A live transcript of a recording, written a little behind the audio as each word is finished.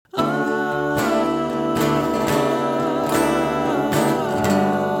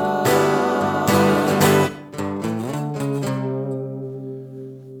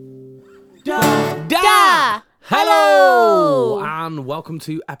Hello! And welcome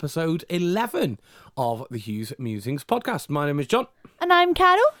to episode 11 of the Hughes Musings podcast. My name is John. And I'm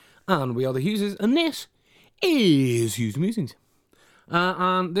Carol. And we are the Hugheses, and this is Hughes Musings.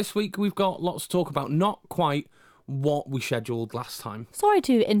 And this week we've got lots to talk about, not quite what we scheduled last time. Sorry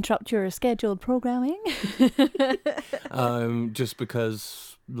to interrupt your scheduled programming. Just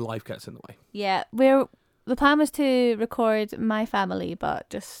because life gets in the way. Yeah, the plan was to record my family, but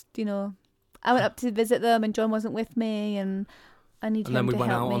just, I went up to visit them and John wasn't with me and I need him to help me. And then we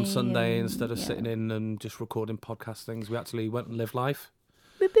went out on Sunday instead of sitting in and just recording podcast things. We actually went and lived life.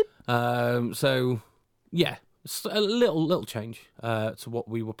 Boop, boop. So, yeah, a little change to what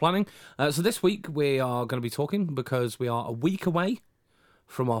we were planning. So this week we are going to be talking because we are a week away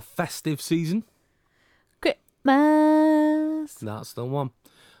from our festive season. Christmas. That's the one.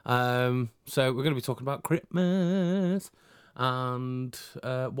 So we're going to be talking about Christmas and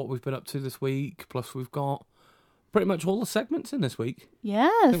what we've been up to this week. Plus we've got pretty much all the segments in this week. Yeah,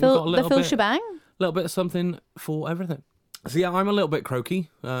 the full shebang. A little bit of something for everything. So yeah, I'm a little bit croaky.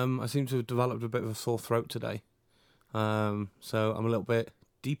 I seem to have developed a bit of a sore throat today. So I'm a little bit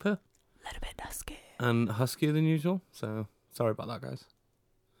deeper. A little bit husky. And huskier than usual. So sorry about that, guys.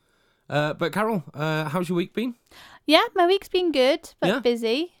 But Carol, how's your week been? Yeah, my week's been good, but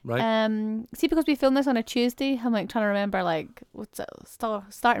busy. Right. See, because we filmed this on a Tuesday, I'm trying to remember what's it,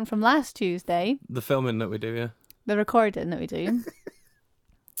 starting from last Tuesday. The filming that we do, yeah. The recording that we do.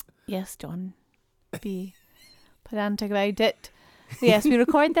 Yes, John. Be pedantic about it. So yes, we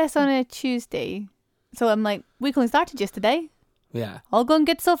record this on a Tuesday. So I'm week only started yesterday. Yeah. All going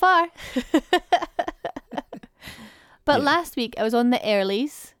good so far. But last week I was on the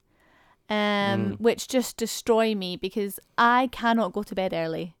earlies. Which just destroy me because I cannot go to bed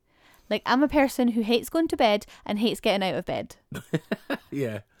early. I'm a person who hates going to bed and hates getting out of bed.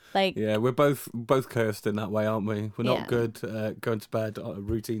 Yeah. Yeah, we're both cursed in that way, aren't we? We're not good at going to bed at a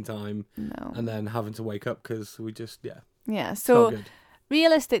routine time. No. And then having to wake up because we just, Yeah, so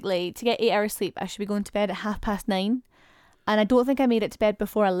realistically, to get 8 hours sleep, I should be going to bed at 9:30. And I don't think I made it to bed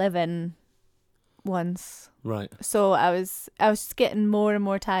before 11 once. Right. So I was just getting more and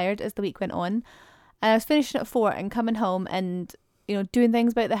more tired as the week went on. And I was finishing at 4 and coming home and, doing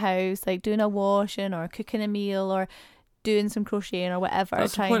things about the house, like doing a washing or cooking a meal or doing some crocheting or whatever.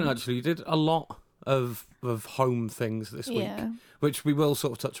 That's the point, actually. You did a lot of home things this week, which we will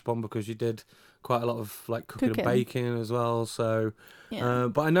sort of touch upon because you did quite a lot of cooking and baking as well. So,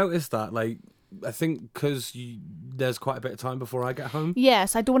 but I noticed that I think because there's quite a bit of time before I get home.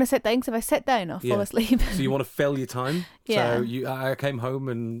 Yes, I don't want to sit down because if I sit down, I'll fall asleep. So you want to fill your time. Yeah. So I came home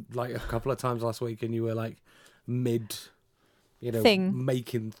and a couple of times last week and you were mid,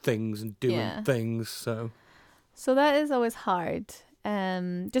 making things and doing things. So that is always hard.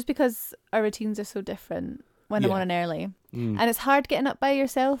 Just because our routines are so different when I'm on an early. And it's hard getting up by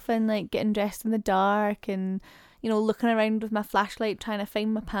yourself and getting dressed in the dark and looking around with my flashlight trying to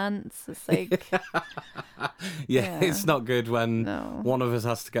find my pants. It's it's not good when one of us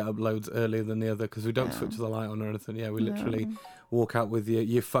has to get up loads earlier than the other because we don't switch the light on or anything. Yeah, we literally walk out with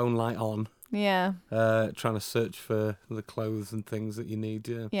your phone light on. Yeah. Trying to search for the clothes and things that you need.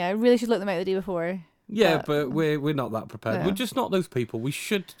 Yeah. Yeah, I really should look them out the day before. Yeah, but we're not that prepared. No. We're just not those people. We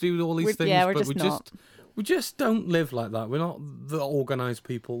should do all these things, but we just don't live like that. We're not the organised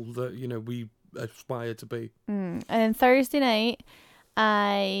people that we aspire to be. And then Thursday night,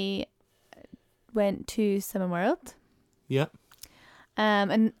 I went to Sim and World. Yeah.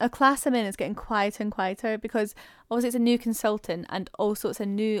 And a class I'm in is getting quieter and quieter because obviously it's a new consultant and also it's a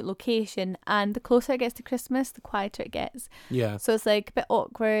new location, and the closer it gets to Christmas, the quieter it gets. Yeah. So it's a bit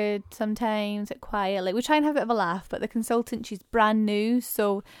awkward sometimes, a bit quiet. We try and have a bit of a laugh, but the consultant, she's brand new,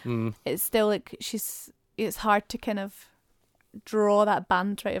 so it's still it's hard to kind of draw that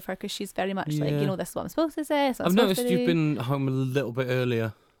banter out of her because she's very much this is what I'm supposed to say. I've noticed you've been home a little bit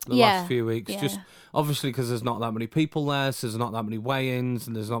earlier the last few weeks, just obviously because there's not that many people there, so there's not that many weigh-ins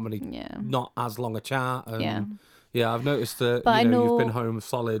and there's not as long a chat. And I've noticed that you've been home a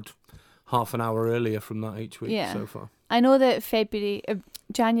solid half an hour earlier from that each week so far. I know that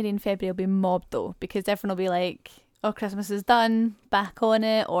January and February will be mobbed though because everyone will be like, oh, Christmas is done, back on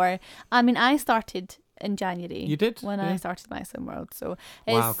it. Or I started in January. You did? When I started my Sim World. So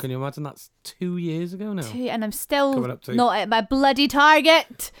wow, can you imagine that's 2 years ago now? And I'm still not at my bloody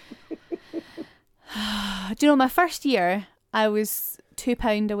target. Do you know, my first year, I was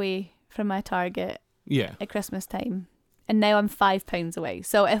 £2 away from my target at Christmas time. And now I'm £5 away.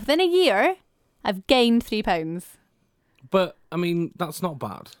 So within a year, I've gained £3. But I mean, that's not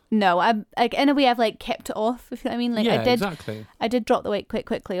bad. No, I'm like in a way I've like kept it off. If you know what I mean, like exactly. I did drop the weight quite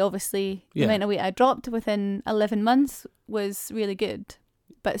quickly. Obviously, the amount of weight I dropped within 11 months was really good.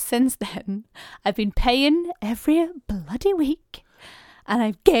 But since then, I've been paying every bloody week, and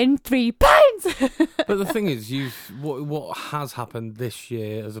I've gained 3 pounds. But the thing is, what has happened this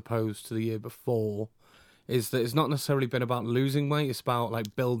year as opposed to the year before is that it's not necessarily been about losing weight. It's about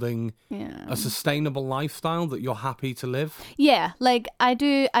like building a sustainable lifestyle that you're happy to live. Yeah, like I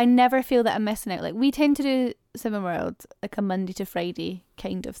never feel that I'm missing out. Like we tend to do Slimming World like a Monday to Friday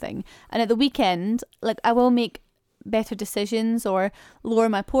kind of thing. And at the weekend, like I will make better decisions or lower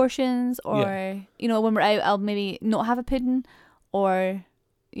my portions or, you know, when we're out, I'll maybe not have a pudding or,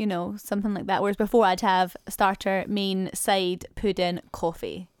 you know, something like that. Whereas before I'd have starter, main, side, pudding,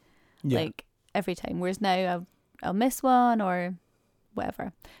 coffee. Yeah. Like every time, whereas now I'll miss one or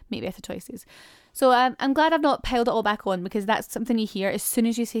whatever, make better choices. So I'm glad I've not piled it all back on, because that's something you hear as soon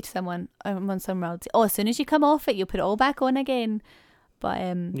as you say to someone, I'm on some road, as soon as you come off it, you'll put it all back on again. But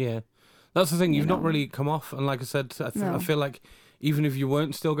that's the thing, you've not really come off, and like I said, I feel like even if you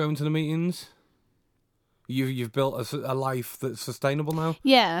weren't still going to the meetings, you've built a life that's sustainable now.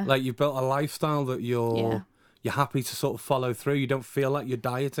 Yeah, like you've built a lifestyle that you're happy to sort of follow through. You don't feel like you're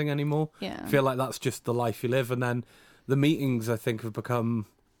dieting anymore. Yeah. Feel like that's just the life you live. And then the meetings, I think, have become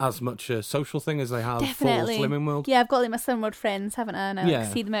as much a social thing as they have for Slimming World. Yeah, I've got like my Slimming World friends, haven't I? And I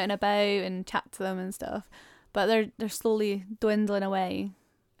like, see them out and about and chat to them and stuff. But they're slowly dwindling away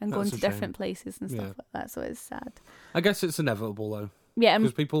and going to different places and stuff like that. So it's sad. I guess it's inevitable though. Yeah.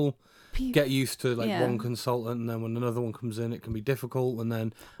 Because people get used to like one consultant, and then when another one comes in, it can be difficult. And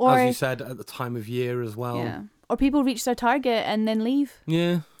then, as you said, at the time of year as well. Yeah. Or people reach their target and then leave.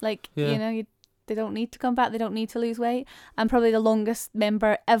 Yeah. Like, you know, they don't need to come back. They don't need to lose weight. I'm probably the longest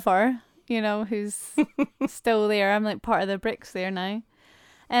member ever, you know, who's still there. I'm like part of the bricks there now.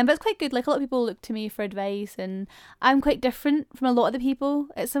 But it's quite good. Like, a lot of people look to me for advice, and I'm quite different from a lot of the people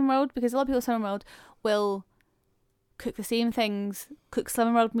at Slimming World, because a lot of people at Slimming World will cook the same things, cook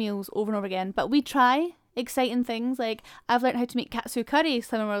Slimming World meals over and over again. But we try exciting things. Like, I've learned how to make katsu curry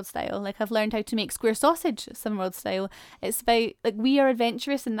Slimming World style. Like, I've learned how to make square sausage Slimming World style. It's about, like, we are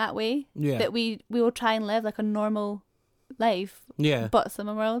adventurous in that way. Yeah. That we will try and live like a normal life. Yeah. But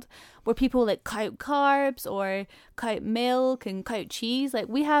Slimming World, where people like cut out carbs or cut out milk and cut out cheese. Like,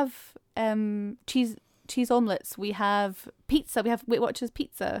 we have cheese omelets, we have pizza, we have Weight Watchers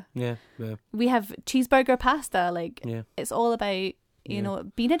pizza. Yeah. We have cheeseburger pasta. Like, it's all about, you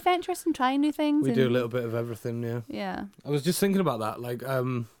know, being adventurous and trying new things. We do a little bit of everything, Yeah. I was just thinking about that. Like,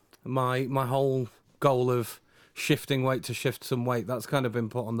 my whole goal of shifting weight to shift some weight, that's kind of been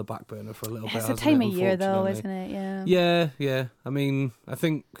put on the back burner for a little bit. It's a time of year though, isn't it? Yeah. I mean, I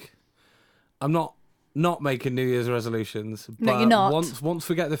think I'm not making New Year's resolutions. But no, you're not. Once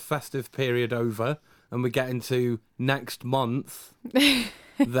we get the festive period over and we get into next month,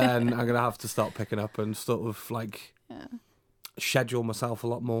 then I'm going to have to start picking up and sort of like schedule myself a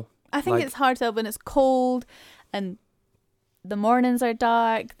lot more. I think it's hard though when it's cold and the mornings are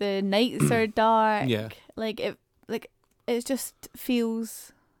dark, the nights are dark. Yeah. It just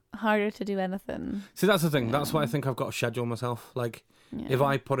feels harder to do anything. See, that's the thing. That's why I think I've got to schedule myself. Like, if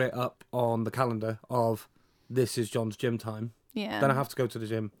I put it up on the calendar of this is John's gym time, then I have to go to the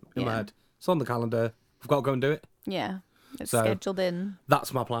gym in my head. It's on the calendar. I've got to go and do it. Yeah. It's scheduled in.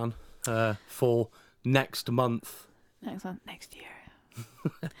 That's my plan for next month. Next year.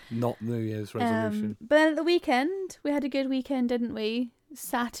 Not New Year's resolution. But then at the weekend, we had a good weekend, didn't we?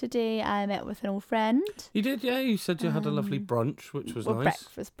 Saturday, I met with an old friend. You did, yeah. You said you had a lovely brunch, which was nice.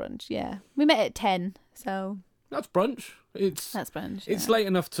 Breakfast brunch, yeah. We met at 10, so... That's brunch. That's brunch, It's late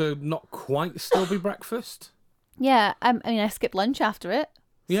enough to not quite still be breakfast. Yeah, I mean, I skipped lunch after it.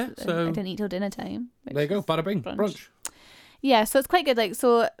 Yeah, so... I didn't eat till dinner time. There you go, bada bing, brunch. Yeah, so it's quite good. Like,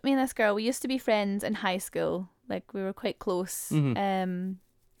 so me and this girl, we used to be friends in high school. Like, we were quite close. Mm-hmm.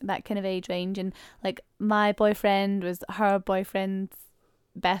 That kind of age range. And, like, my boyfriend was her boyfriend's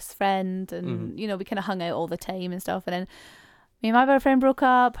best friend, and you know, we kind of hung out all the time and stuff. And then me and my boyfriend broke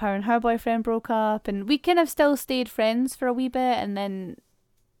up, her and her boyfriend broke up, and we kind of still stayed friends for a wee bit, and then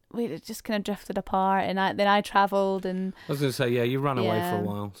we just kind of drifted apart. And then I travelled, and I was gonna say, you ran away for a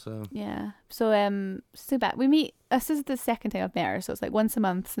while, so so back we meet. This is the second time I've met her, so it's like once a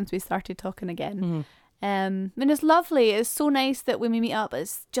month since we started talking again. And it's lovely. It's so nice that when we meet up,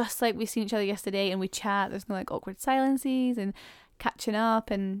 it's just like we've seen each other yesterday, and we chat. There's no like awkward silences and catching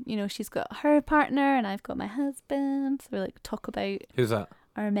up, and you know, she's got her partner and I've got my husband, so we like talk about who's that,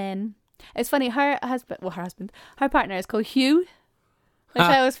 our men. It's funny, her partner is called Hugh, which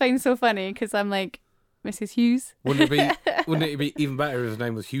I always find so funny, because I'm like, Mrs. Hughes. Wouldn't it be even better if his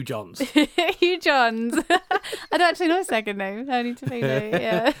name was Hugh Johns? Hugh Johns. I don't actually know his second name. I need to find out.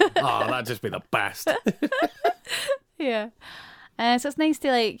 Yeah. Oh, that'd just be the best. Yeah. So it's nice to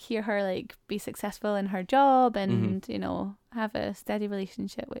like hear her like be successful in her job and you know, have a steady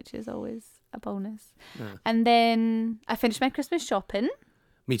relationship, which is always a bonus. Yeah. And then I finished my Christmas shopping.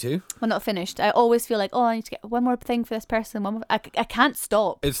 Me too. Well, not finished. I always feel like, oh, I need to get one more thing for this person. I can't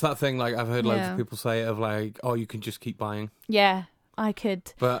stop. It's that thing, like, I've heard loads of people say of like, oh, you can just keep buying. Yeah, I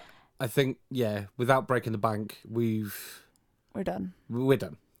could. But I think, without breaking the bank, we're done. We're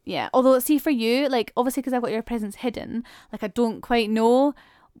done. Yeah. Although, see, for you, like, obviously because I've got your presents hidden, like, I don't quite know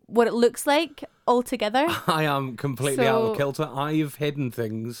what it looks like altogether. I am completely out of kilter. I've hidden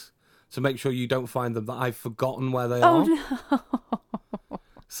things to make sure you don't find them that I've forgotten where they are. No.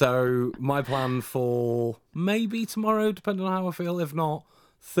 So my plan for maybe tomorrow, depending on how I feel, if not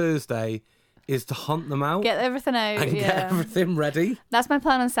Thursday, is to hunt them out. Get everything out. And get everything ready. That's my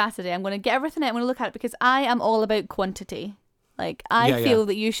plan on Saturday. I'm going to get everything out. I'm going to look at it because I am all about quantity. Like, I feel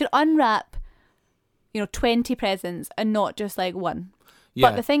that you should unwrap, 20 presents and not just like one.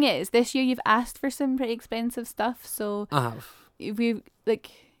 Yeah. But the thing is, this year you've asked for some pretty expensive stuff. So I have. You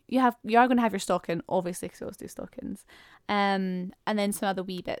are going to have your stocking, obviously, because we always do stockings, and then some other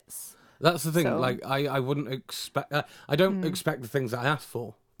wee bits. That's the thing. So, like, I wouldn't expect. I don't expect the things that I asked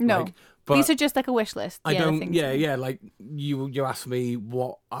for. No, but these are just like a wish list. I don't. Yeah. Like you asked me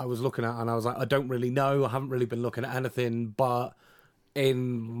what I was looking at, and I was like, I don't really know. I haven't really been looking at anything, but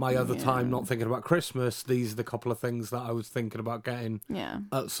in my other time, not thinking about Christmas, these are the couple of things that I was thinking about getting.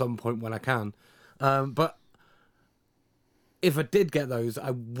 At some point when I can, but. If I did get those,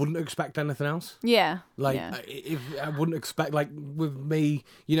 I wouldn't expect anything else. Yeah. If I wouldn't expect, like, with me,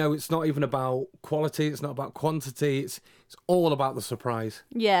 it's not even about quality, it's not about quantity, it's all about the surprise.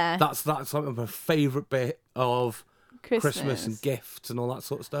 Yeah. That's some of my favourite bit of Christmas and gifts and all that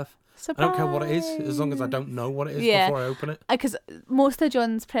sort of stuff. Surprise. I don't care what it is, as long as I don't know what it is before I open it. Because most of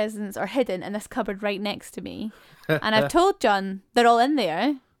John's presents are hidden in this cupboard right next to me. And I've told John they're all in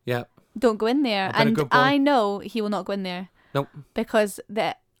there. Yeah. Don't go in there. And I know he will not go in there. Nope. Because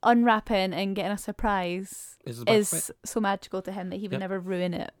the unwrapping and getting a surprise is so magical to him that he would never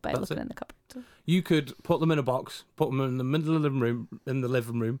ruin it by looking in the cupboard. You could put them in a box, put them in the middle of the living room, in the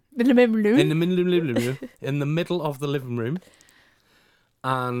middle of the living room,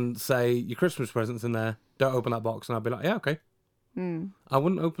 and say your Christmas presents in there. Don't open that box, and I'd be like, yeah, okay. I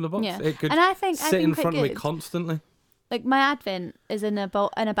wouldn't open the box. Yeah. It could sit in front of me constantly. Like, my Advent is in a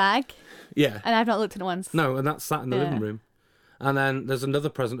bag. Yeah. And I've not looked in it once. No, and that's sat in the living room. And then there's another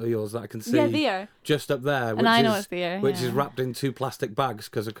present of yours that I can see just up there. And I know it's there. Which is wrapped in 2 plastic bags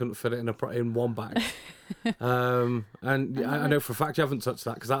because I couldn't fit it in one bag. And I know for a fact you haven't touched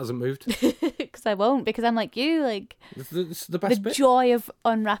that because that hasn't moved. Because I won't, because I'm like you. Like, it's the best bit. The joy of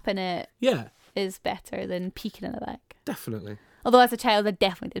unwrapping it is better than peeking in a bag. Definitely. Although as a child, I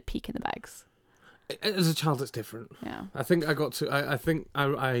definitely did peek in the bags. As a child, it's different. Yeah. I think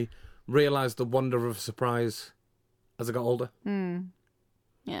I realised the wonder of a surprise as I got older.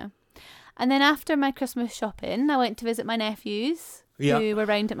 Yeah. And then after my Christmas shopping, I went to visit my nephews who were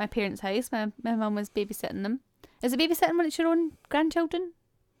round at my parents' house. My mum was babysitting them. Is it babysitting when it's your own grandchildren?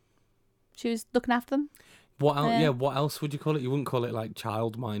 She was looking after them. What else? What else would you call it? You wouldn't call it like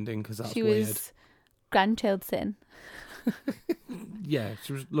child minding because that's weird. She was grandchild sitting. Yeah,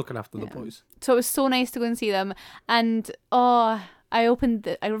 she was looking after the boys. So it was so nice to go and see them. And I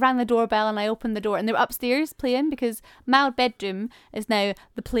rang the doorbell and I opened the door and they were upstairs playing because my old bedroom is now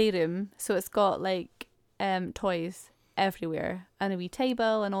the playroom. So it's got like toys everywhere and a wee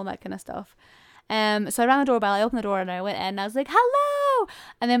table and all that kind of stuff. So I rang the doorbell, I opened the door and I went in and I was like, hello!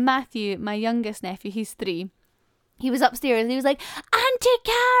 And then Matthew, my youngest nephew, he's 3. He was upstairs and he was like, Auntie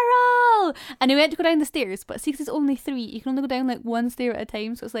Carol! And he went to go down the stairs, but see, 'cause it's only 3, you can only go down like 1 stair at a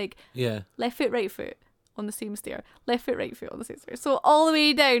time. So it's like, left foot, right foot on the same stair, left foot, right foot on the same stair. So all the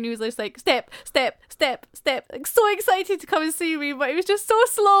way down, he was just like, step, step, step, step. Like, so excited to come and see me, but it was just so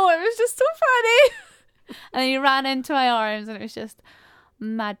slow. It was just so funny. And then he ran into my arms and it was just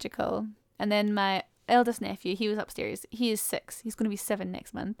magical. And then my eldest nephew, he was upstairs. He is 6. He's going to be 7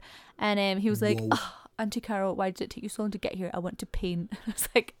 next month. And he was like, Auntie Carol, why did it take you so long to get here? I want to paint. I was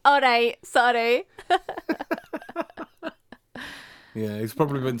like, all right, sorry. Yeah, he's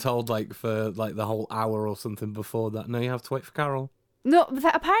probably been told like for like the whole hour or something before that. No, you have to wait for Carol. No,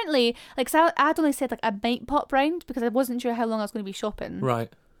 but apparently, like, so I'd only said like I might pop round because I wasn't sure how long I was going to be shopping. Right.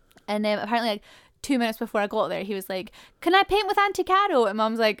 And apparently, like 2 minutes before I got there, he was like, "Can I paint with Auntie Carol?" And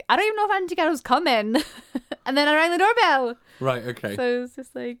Mum's like, "I don't even know if Auntie Carol's coming." And then I rang the doorbell. Right. Okay. So it was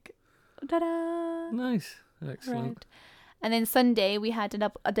just like, Ta-da! Nice. Excellent. Right. And then Sunday we had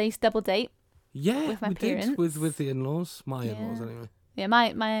a nice double date. Yeah, with my we parents. did with the in-laws. My in-laws, anyway. Yeah,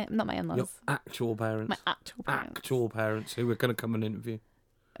 my not my in-laws. Your actual parents. My actual parents. Actual parents who were going to come and interview.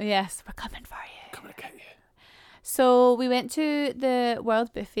 Yes, we're coming for you. Coming to get you. So we went to the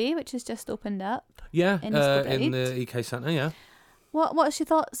World Buffet, which has just opened up. Yeah, in the EK Centre, yeah. What's your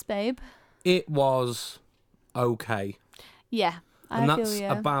thoughts, babe? It was okay. Yeah, and that's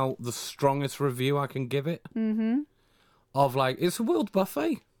about the strongest review I can give it. Mm-hmm. Of like, it's a world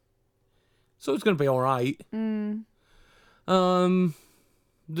buffet, so it's going to be all right. Mm.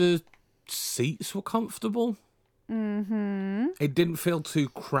 The seats were comfortable. Mm-hmm. It didn't feel too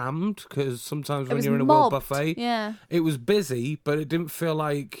crammed, because sometimes when you're in a world buffet, it was busy, but it didn't feel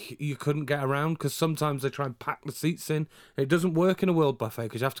like you couldn't get around, because sometimes they try and pack the seats in. It doesn't work in a world buffet,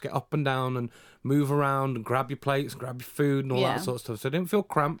 because you have to get up and down and move around and grab your plates, grab your food and all that sort of stuff. So it didn't feel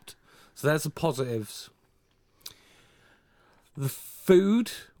cramped. So there's the positives. The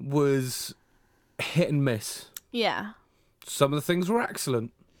food was hit and miss. Yeah. Some of the things were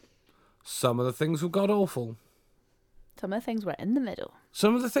excellent. Some of the things were god-awful. Some of the things were in the middle.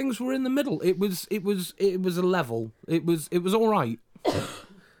 Some of the things were in the middle. It was a level. It was all right.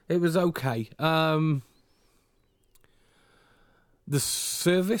 It was okay. The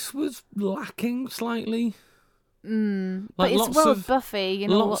service was lacking slightly. But it's World Buffet, you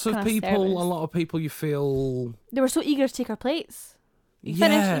know. Lots of people. A lot of people. You feel they were so eager to take our plates. You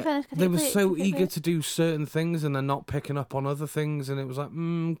finished, they were plate, so eager to do certain things, and they're not picking up on other things, and it was like,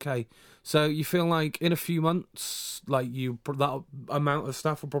 okay. So you feel like in a few months, like that amount of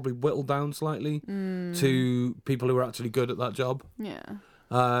staff will probably whittle down slightly to people who are actually good at that job. Yeah.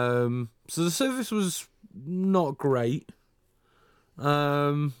 So the service was not great.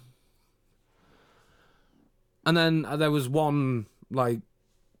 And then there was one like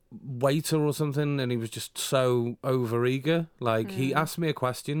waiter or something, and he was just so overeager. Like he asked me a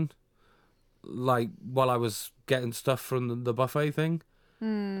question, like while I was getting stuff from the buffet thing,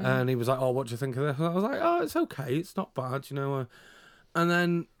 and he was like, "Oh, what do you think of this?" And I was like, "Oh, it's okay, it's not bad, you know." And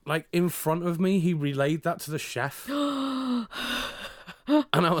then, like in front of me, he relayed that to the chef.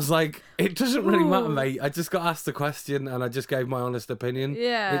 And I was like, it doesn't really matter, mate. I just got asked the question and I just gave my honest opinion.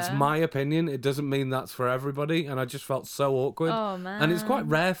 Yeah. It's my opinion. It doesn't mean that's for everybody. And I just felt so awkward. Oh, man. And it's quite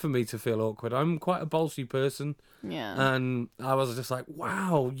rare for me to feel awkward. I'm quite a ballsy person. Yeah. And I was just like,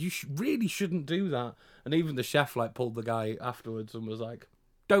 wow, you really shouldn't do that. And even the chef like pulled the guy afterwards and was like,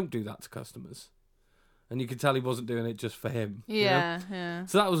 don't do that to customers. And you could tell he wasn't doing it just for him. Yeah, you know? yeah.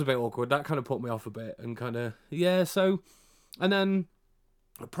 So that was a bit awkward. That kind of put me off a bit and kind of, so... And then...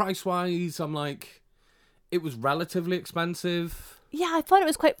 price-wise, I'm like, it was relatively expensive. Yeah, I thought it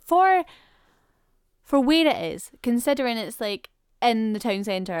was quite for where it is, considering it's like in the town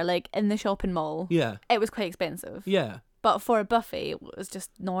centre, like in the shopping mall. Yeah, it was quite expensive. Yeah, but for a buffet, it was just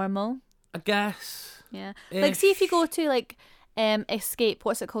normal, I guess. Yeah, like see if you go to like Escape,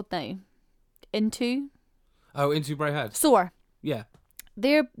 what's it called now? Into Bray Head. Soar. Yeah,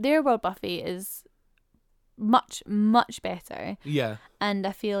 their World Buffet is much better. Yeah, and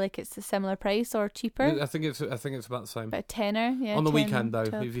I feel like it's a similar price or cheaper. I think it's about the same. About a tenner, yeah. On the weekend though,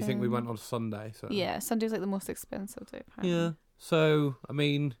 if you think we went on Sunday, so yeah, Sunday's like the most expensive day. Apparently. Yeah, so I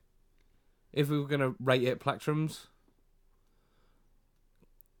mean, if we were gonna rate it plectrums,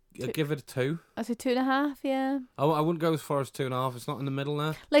 I'd give it a 2. I'd say 2.5. Yeah. I wouldn't go as far as 2.5. It's not in the middle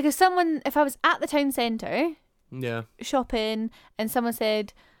there. Like if I was at the town centre, yeah, shopping, and someone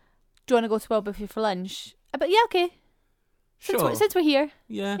said, "Do you want to go to World Buffet for lunch?" But yeah, okay. Since we're here.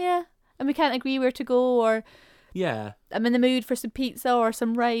 Yeah. Yeah. And we can't agree where to go, or yeah, I'm in the mood for some pizza or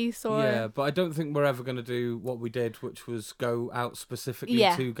some rice, or yeah. But I don't think we're ever going to do what we did, which was go out specifically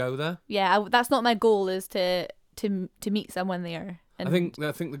to go there. Yeah, that's not my goal. Is to meet someone there. And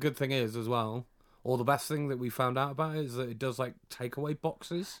I think the good thing is as well, or the best thing that we found out about it is that it does like takeaway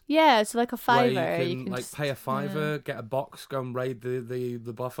boxes. Yeah, so like a $5. Where you can like just pay a $5, get a box, go and raid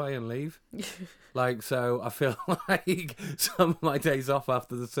the buffet and leave. Like, so I feel like some of my days off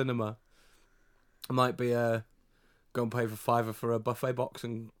after the cinema, I might be go and pay for $5 for a buffet box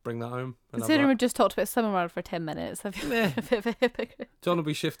and bring that home. Considering we just talked about Summer World for 10 minutes, I feel a bit of a hypocrite. Don't want to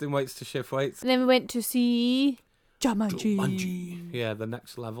be shifting weights to shift weights. And then we went to see Jumanji. Yeah, the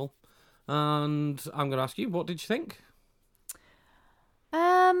next level. And I'm going to ask you, what did you think?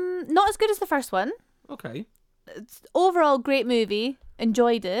 Not as good as the first one. Okay. It's overall great movie.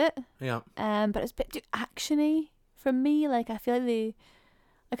 Enjoyed it. Yeah. But it's a bit too actiony for me. Like I feel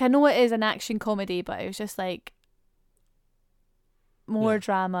like I know it is an action comedy, but it was just like more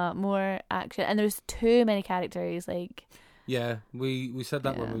drama, more action, and there's too many characters. Like Yeah, we said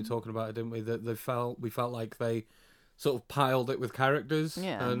that when we were talking about it, didn't we? That we felt like they sort of piled it with characters,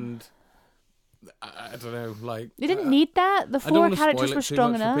 and I don't know, like they didn't need that. The 4 characters were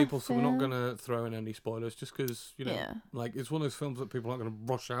strong enough for people, so we're not going to throw in any spoilers, just because like it's one of those films that people aren't going to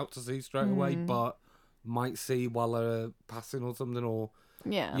rush out to see straight away, but might see while they're passing or something, or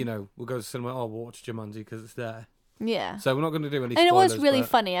we'll go to the cinema. Oh, we'll watch Jumanji because it's there. Yeah. So we're not going to do any spoilers. And it was really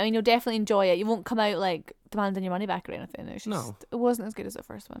funny. I mean, you'll definitely enjoy it. You won't come out like demanding your money back or anything. It was just, it wasn't as good as the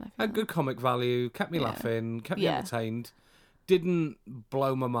first one. I feel. Had good comic value, kept me laughing, kept me entertained. Didn't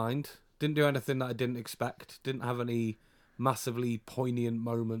blow my mind. Didn't do anything that I didn't expect. Didn't have any massively poignant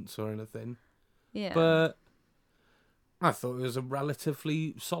moments or anything. Yeah. But I thought it was a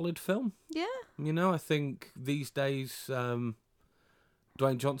relatively solid film. Yeah. I think these days Dwayne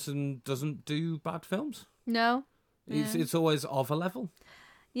Johnson doesn't do bad films. No. It's always of a level.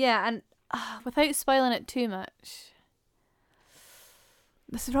 Yeah, and without spoiling it too much,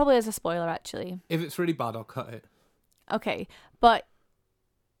 this probably is a spoiler, actually. If it's really bad, I'll cut it. Okay, but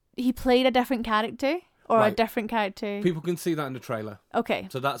he played a different character, or a different character. People can see that in the trailer. Okay.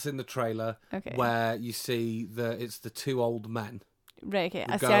 So that's in the trailer, where you see that it's the 2 old men. Right, okay.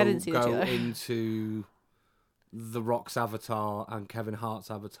 I didn't see the trailer. Go into The Rock's avatar and Kevin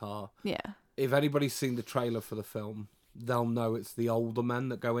Hart's avatar. Yeah. If anybody's seen the trailer for the film, they'll know it's the older men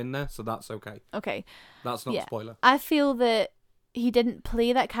that go in there, so that's okay. Okay. That's not a spoiler. I feel that he didn't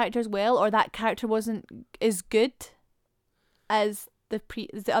play that character as well, or that character wasn't as good as the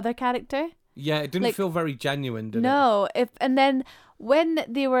other character. Yeah, it didn't feel very genuine, did it? No. And then when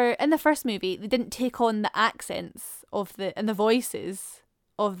they were in the first movie, they didn't take on the accents and the voices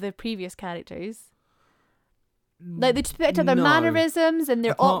of the previous characters. Like they just picked up their mannerisms and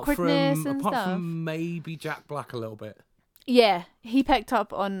their awkwardness and stuff. Apart from maybe Jack Black a little bit. Yeah, he picked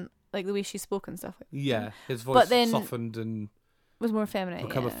up on like the way she spoke and stuff. Yeah, his voice softened and was more feminine.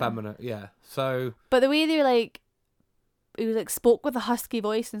 Become effeminate, yeah. So, but the way they he was spoke with a husky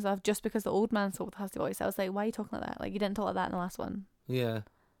voice and stuff, just because the old man spoke with a husky voice. I was like, why are you talking like that? Like you didn't talk like that in the last one. Yeah.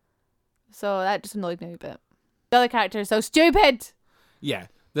 So that just annoyed me a bit. The other character is so stupid. Yeah.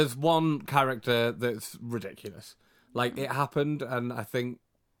 There's one character that's ridiculous. Like, it happened, and I think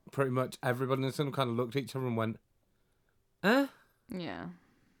pretty much everybody in the cinema kind of looked at each other and went, eh? Yeah.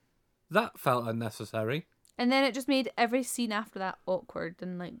 That felt unnecessary. And then it just made every scene after that awkward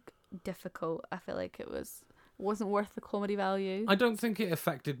and, difficult. I feel like it wasn't worth the comedy value. I don't think it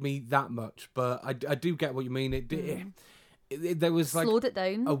affected me that much, but I do get what you mean. It did. There was slowed it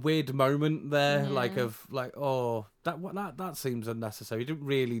down. A weird moment there, that seems unnecessary. You didn't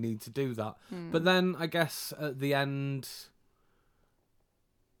really need to do that. But then I guess at the end,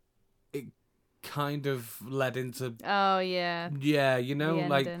 it kind of led into. Oh yeah. Yeah,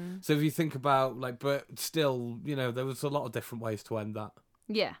 so if you think about but still, there was a lot of different ways to end that.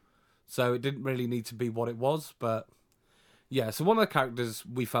 Yeah. So it didn't really need to be what it was, but yeah. So one of the characters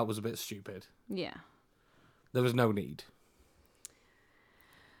we felt was a bit stupid. Yeah. There was no need.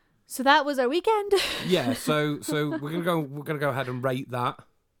 So that was our weekend. Yeah, so we're gonna go ahead and rate that.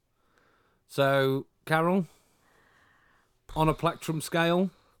 So, Carol, on a plectrum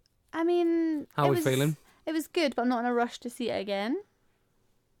scale, I mean, how are we feeling? It was good, but I'm not in a rush to see it again.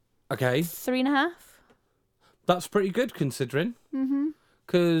 Okay. 3.5. That's pretty good considering.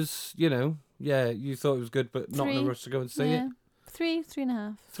 Because you thought it was good, but 3. Not in a rush to go and see it.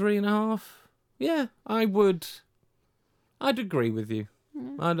 3.5. 3.5. Yeah, I'd agree with you.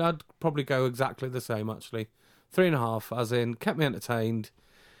 Yeah. I'd probably go exactly the same, actually. 3.5, as in, kept me entertained.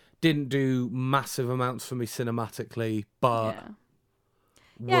 Didn't do massive amounts for me cinematically, but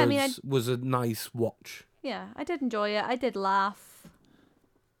was a nice watch. Yeah, I did enjoy it. I did laugh.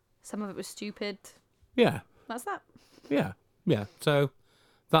 Some of it was stupid. Yeah. That's that. Yeah. So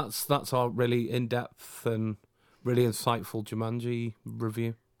that's our really in-depth and really insightful Jumanji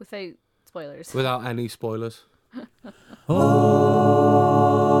review. Without spoilers. Without any spoilers.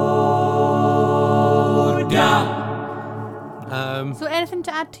 So anything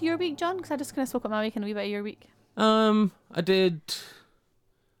to add to your week, John? Because I just kind of spoke up my week and a wee bit of your week. I did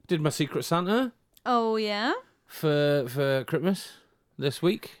my Secret Santa. Oh yeah. For Christmas this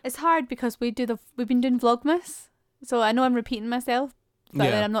week. It's hard because we've been doing Vlogmas, so I know I'm repeating myself. But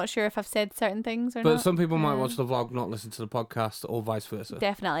then I'm not sure if I've said certain things or not. But some people might watch the vlog, not listen to the podcast, or vice versa.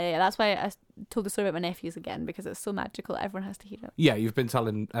 Definitely, yeah. That's why I told the story about my nephews again, because it's so magical. Everyone has to hear it. Yeah, you've been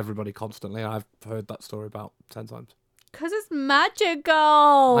telling everybody constantly. I've heard that story about 10 times. Because it's magical.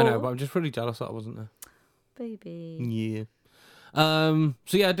 I know, but I'm just really jealous that I wasn't there. Baby. Yeah.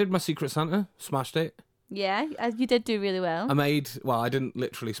 So yeah, I did my Secret Santa. Smashed it. Yeah, you did do really well. I didn't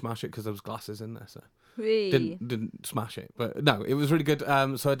literally smash it because there was glasses in there, so... Didn't smash it, but no, it was really good.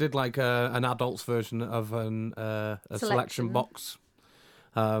 So I did like an adults version of a selection box.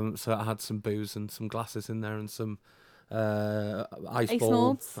 So I had some booze and some glasses in there and some ice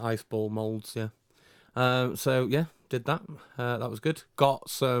ball molds. Yeah. So yeah, did that. That was good. Got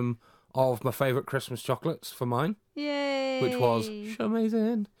some of my favourite Christmas chocolates for mine. Yay! Which was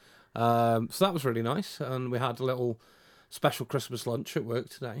amazing. So that was really nice, and we had a little special Christmas lunch at work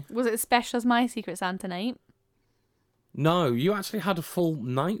today. Was it as special as my Secret Santa night? No, you actually had a full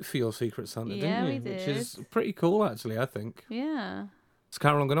night for your Secret Santa, didn't you? Yeah, we did. Which is pretty cool, actually, I think. Yeah. So,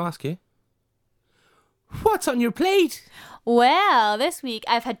 Carol, I'm going to ask you, what's on your plate? Well, this week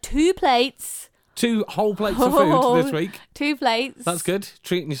I've had 2 plates. 2 whole plates of food this week. 2 plates. That's good.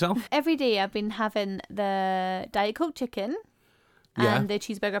 Treating yourself. Every day I've been having the Diet Coke chicken and the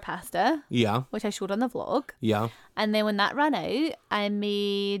cheeseburger pasta. Yeah. Which I showed on the vlog. Yeah. And then when that ran out,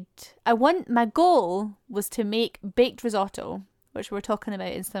 my goal was to make baked risotto, which we're talking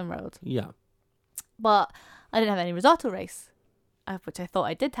about in SlimWorld. Yeah. But I didn't have any risotto rice, which I thought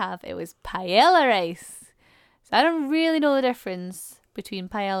I did have. It was paella rice. So I don't really know the difference between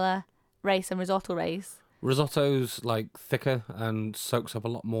paella rice and risotto rice. Risotto's like thicker and soaks up a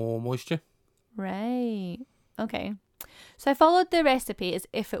lot more moisture. Right. Okay. So I followed the recipe as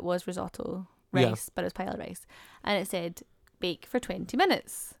if it was risotto rice, but it was paella rice. And it said bake for 20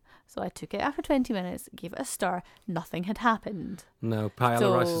 minutes. So I took it after 20 minutes, gave it a stir. Nothing had happened. No,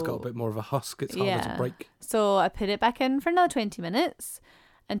 paella rice has got a bit more of a husk. It's harder to break. So I put it back in for another 20 minutes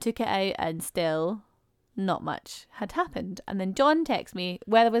and took it out, and still not much had happened. And then John texted me,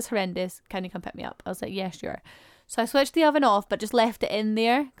 weather was horrendous, can you come pick me up? I was like, yeah, sure. So I switched the oven off, but just left it in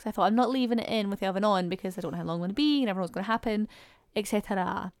there because I thought I'm not leaving it in with the oven on because I don't know how long it's going to be, you never know what's going to happen,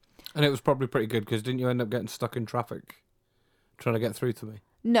 etc. And it was probably pretty good because didn't you end up getting stuck in traffic trying to get through to me?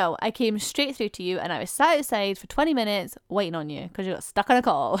 No, I came straight through to you and I was sat outside for 20 minutes waiting on you because you got stuck on a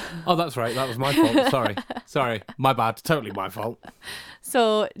call. Oh, that's right. That was my fault. Sorry. My bad. Totally my fault.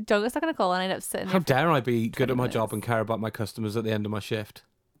 So John got stuck on a call and I ended up sitting there. How dare I be good at my job and care about my customers at the end of my shift?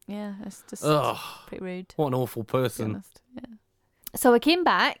 Yeah, it's just pretty rude. What an awful person. Yeah. So I came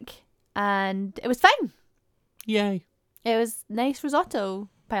back and it was fine. Yay. It was nice risotto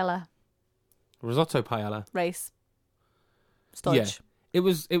paella. Risotto paella. Rice. Stodge. Yeah. It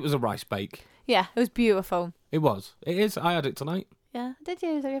was a rice bake. Yeah, it was beautiful. It was. It is. I had it tonight. Yeah, did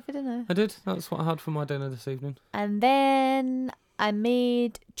you? Was that for dinner? I did. That's what I had for my dinner this evening. And then I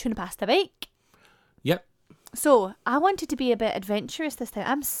made tuna pasta bake. Yep. So I wanted to be a bit adventurous this time.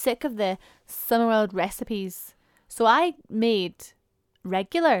 I'm sick of the SlimWorld recipes. So I made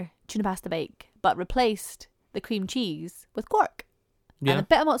regular tuna pasta bake, but replaced the cream cheese with quark. Yeah. And a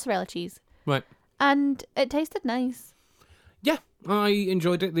bit of mozzarella cheese. Right. And it tasted nice. Yeah, I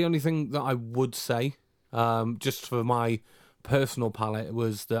enjoyed it. The only thing that I would say, just for my personal palate,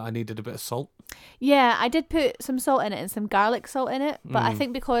 was that I needed a bit of salt. Yeah, I did put some salt in it and some garlic salt in it, but I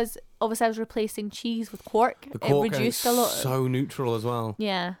think because obviously I was replacing cheese with quark, it reduced a lot. So neutral as well.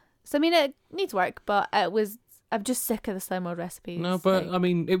 Yeah. So I mean, it needs work, but I'm just sick of the SlimWorld recipes. No, but I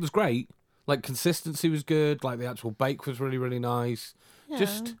mean, it was great. Like, consistency was good. Like, the actual bake was really, really nice. Yeah.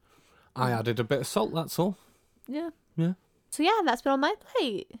 Just, I added a bit of salt, that's all. Yeah. Yeah. So yeah, that's been on my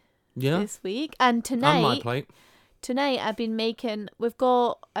plate this week. And tonight, on my plate. Tonight I've been making, we've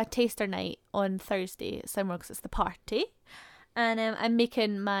got a taster night on Thursday at SlimWorld because it's the party. And I'm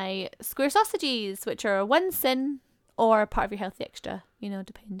making my square sausages, which are 1 sin or part of your healthy extra,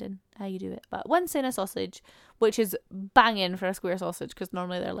 depending how you do it. But 1 sin a sausage, which is banging for a square sausage because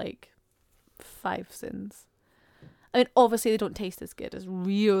normally they're like 5 sins. I mean, obviously they don't taste as good as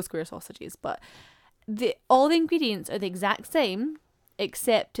real square sausages, but all the ingredients are the exact same,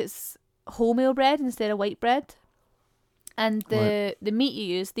 except it's wholemeal bread instead of white bread. And the meat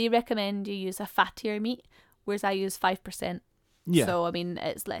you use, they recommend you use a fattier meat, whereas I use 5%. Yeah. So, I mean,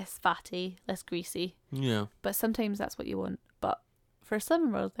 it's less fatty, less greasy. Yeah. But sometimes that's what you want. But for a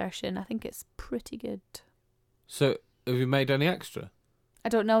SlimWorld version, I think it's pretty good. So, have you made any extra? I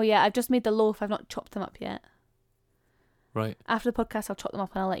don't know yet. I've just made the loaf. I've not chopped them up yet. Right. After the podcast, I'll chop them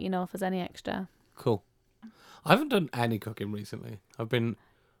up and I'll let you know if there's any extra. Cool. I haven't done any cooking recently. I've been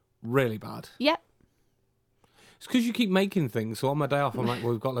really bad. Yep. It's because you keep making things. So on my day off, I'm like,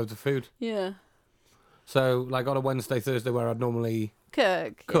 well, we've got loads of food. Yeah. So, like, on a Wednesday, Thursday, where I'd normally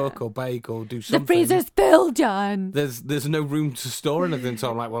cook or bake or do something. The freezer's filled, John. There's no room to store anything.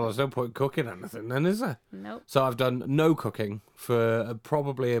 So I'm like, well, there's no point cooking anything then, is there? Nope. So I've done no cooking for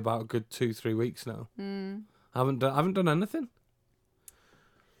probably about a good 2-3 weeks now. I haven't done anything.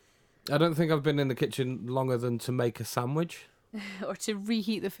 I don't think I've been in the kitchen longer than to make a sandwich. Or to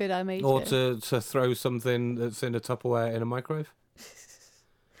reheat the food I made. Or to throw something that's in a Tupperware in a microwave.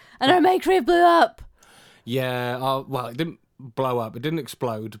 And our microwave blew up. Yeah, well, it didn't blow up. It didn't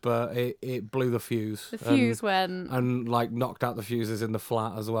explode, but it blew the fuse. The fuse went. And, like, knocked out the fuses in the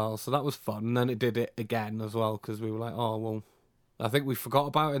flat as well. So that was fun. And then it did it again as well, because we were like, oh, well, I think we forgot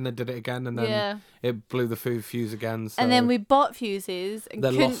about it and then did it again. And then it blew the fuse again. So. And then we bought fuses and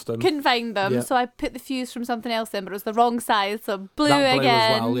couldn't find them. Yeah. So I put the fuse from something else in, but it was the wrong size. So it blew that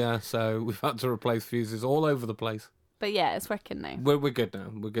again. As well, yeah. So we've had to replace fuses all over the place. But yeah, it's working now. We're good now.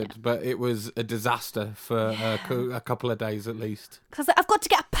 We're good. Yeah. But it was a disaster for a couple of days at least. Because I've got to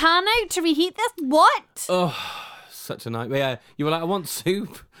get a pan out to reheat this. What? Oh, such a nightmare. Yeah, you were like, I want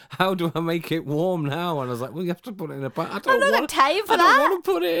soup. How do I make it warm now? And I was like, well, you have to put it in a pan. I've not got time for that. I don't want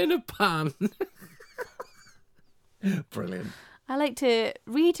to put it in a pan. Brilliant. I like to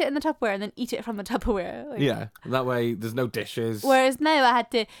reheat it in the Tupperware and then eat it from the Tupperware. Like, yeah, that way there's no dishes. Whereas now I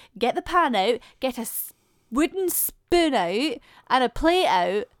had to get the pan out, get a wooden spoon out and a plate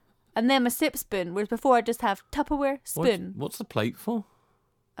out, and then my sip spoon. Whereas before I just have Tupperware, spoon. What's the plate for?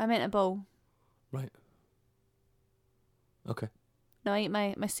 I meant a bowl. Right. Okay. No, I eat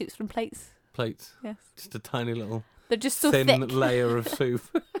my soups from plates. Plates? Yes. Just a tiny little... They're just so thin thick. layer of soup.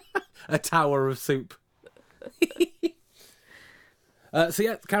 A tower of soup. So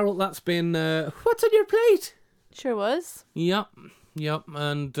yeah, Carol, that's been... what's on your plate? Sure was. Yep.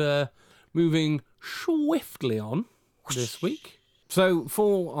 And moving swiftly on this week. So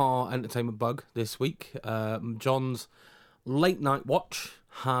for our entertainment bug this week, John's Late Night Watch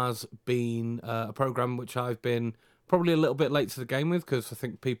has been a programme which I've been probably a little bit late to the game with, because I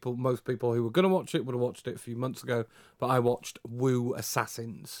think most people who were going to watch it would have watched it a few months ago, but I watched Wu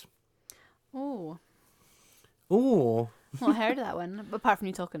Assassins. Oh. Oh. Well, I heard of that one, apart from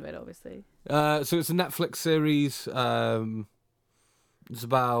you talking about it, obviously. So it's a Netflix series. It's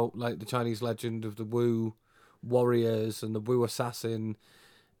about like the Chinese legend of the Wu warriors, and the Wu assassin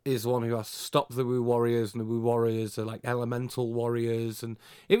is one who has to stop the Wu warriors, and the Wu warriors are like elemental warriors. And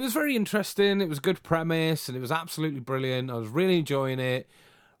it was very interesting. It was a good premise, and it was absolutely brilliant. I was really enjoying it.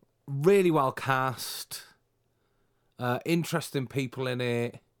 Really well cast. Interesting people in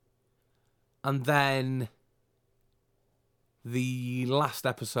it. And then the last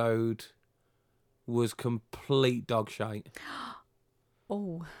episode was complete dog shite.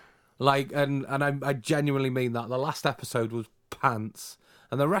 Oh. Like, and I genuinely mean that. The last episode was pants.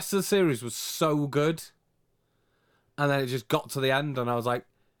 And the rest of the series was so good. And then it just got to the end and I was like,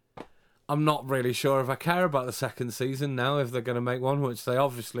 I'm not really sure if I care about the second season now, if they're going to make one, which they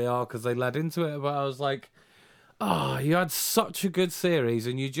obviously are because they led into it. But I was like, oh, you had such a good series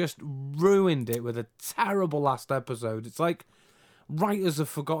and you just ruined it with a terrible last episode. It's like writers have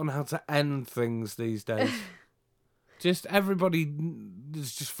forgotten how to end things these days. Just everybody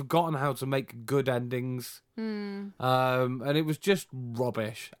has just forgotten how to make good endings. And it was just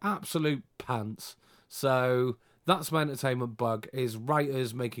rubbish. Absolute pants. So that's my entertainment bug, is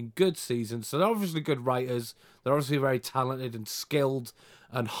writers making good seasons. So they're obviously good writers. They're obviously very talented and skilled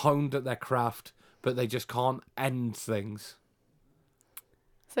and honed at their craft, but they just can't end things.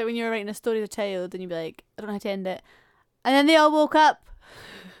 So when you were writing a story of a child and you'd be like, I don't know how to end it. And then they all woke up.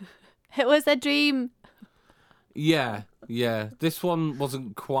 It was a dream. Yeah. This one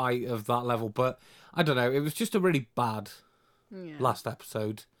wasn't quite of that level, but I don't know. It was just a really bad last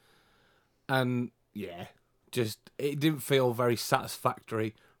episode. And just it didn't feel very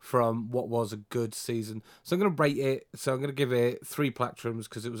satisfactory from what was a good season. So I'm going to rate it. So I'm going to give it 3 plectrums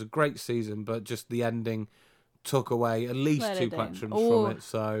because it was a great season, but just the ending took away at least 2 plectrums from it.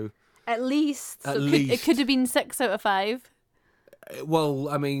 So at least it could have been 6 out of 5. Well,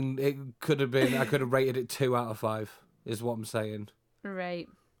 I mean, it could have been. I could have rated it 2 out of 5. Is what I'm saying. Right.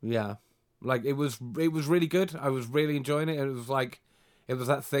 Yeah, like it was really good. I was really enjoying it. It was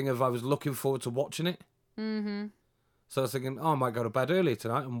that thing of I was looking forward to watching it. Mm-hmm. So I was thinking, oh, I might go to bed early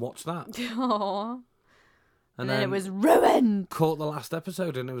tonight and watch that. Aww. And then it was ruined. Caught the last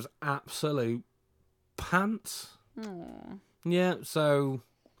episode and it was absolute pants. Aww. Yeah, so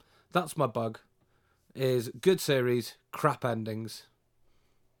that's my bug. Is good series, crap endings.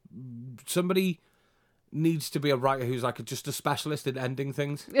 Somebody needs to be a writer who's like just a specialist in ending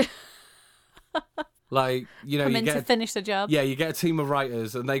things. Like, you know, you get to finish the job. Yeah, you get a team of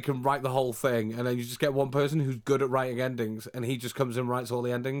writers and they can write the whole thing, and then you just get one person who's good at writing endings, and he just comes and writes all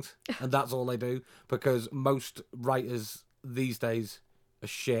the endings, and that's all they do, because most writers these days are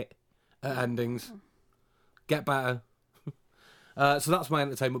shit at endings. Get better. So that's my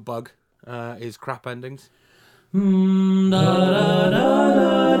entertainment bug, is crap endings.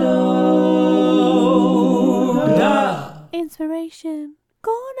 Inspiration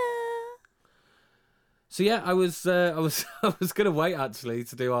corner. So yeah, I was gonna wait actually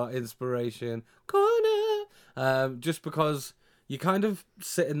to do our inspiration corner, just because you're kind of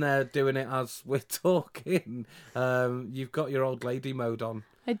sitting there doing it as we're talking. You've got your old lady mode on.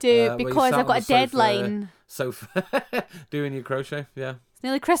 I do, because I've got a deadline. Sofa doing your crochet, yeah. It's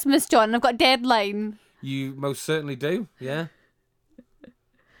nearly Christmas, John, and I've got a deadline. You most certainly do, yeah.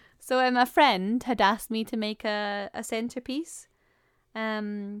 So a friend had asked me to make a centerpiece,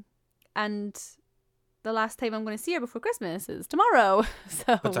 and the last time I'm going to see her before Christmas is tomorrow.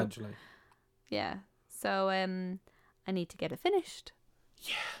 So potentially, yeah. So I need to get it finished.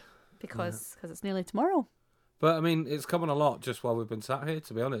 Yeah, because it's nearly tomorrow. But I mean, it's coming a lot just while we've been sat here,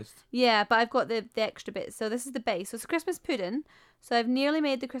 to be honest. Yeah, but I've got the extra bits. So this is the base. So it's a Christmas pudding. So I've nearly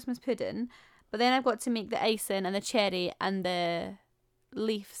made the Christmas pudding, but then I've got to make the icing and the cherry and the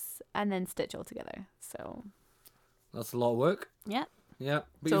leaves and then stitch all together. So that's a lot of work. Yeah. Yeah,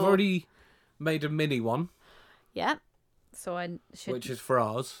 but you've already made a mini one. Yeah. So I should. Which is for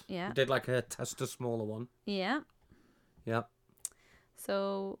ours. Yeah. We did like a tester smaller one. Yeah. Yeah.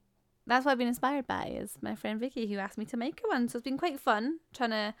 So that's what I've been inspired by, is my friend Vicky, who asked me to make her one. So it's been quite fun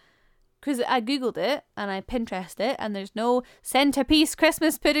trying to, because I googled it and I Pinterest it, and there's no centerpiece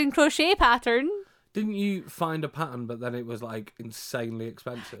Christmas pudding crochet pattern. Didn't you find a pattern, but then it was like insanely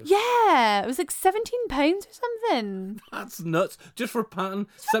expensive? Yeah, it was like £17 or something. That's nuts. Just for a pattern,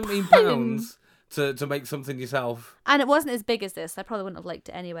 £17 to make something yourself. And it wasn't as big as this. I probably wouldn't have liked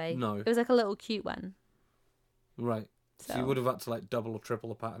it anyway. No. It was like a little cute one. Right. So you would have had to like double or triple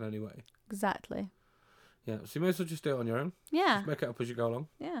the pattern anyway. Exactly. Yeah, so you may as well just do it on your own. Yeah. Just make it up as you go along.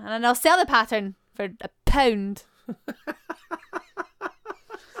 Yeah, and then I'll sell the pattern for £1.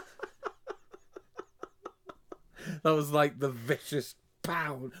 That was like the vicious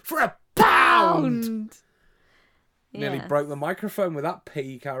pound. For £1! Nearly broke the microphone with that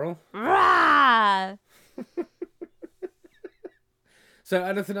pee, Carol. Rah! So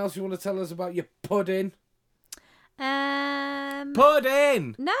anything else you want to tell us about your pudding?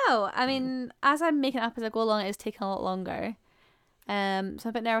 Pudding! No, I mean, as I'm making it up as I go along, it's taking a lot longer. So I'm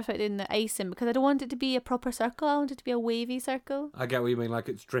a bit nervous about doing the icing because I don't want it to be a proper circle. I want it to be a wavy circle. I get what you mean, like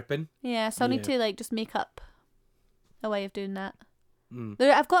it's dripping. Yeah, so I need to like just make up a way of doing that.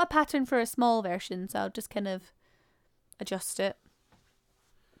 I've got a pattern for a small version, so I'll just kind of adjust it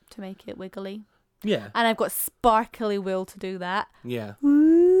to make it wiggly. Yeah. And I've got sparkly wool to do that. Yeah.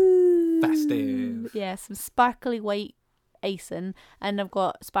 Ooh. Festive. Yeah, some sparkly white icing, and I've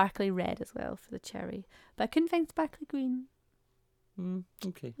got sparkly red as well for the cherry. But I couldn't find sparkly green.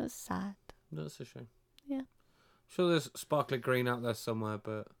 Okay. That's sad. That's a shame. Yeah. I'm sure there's sparkly green out there somewhere,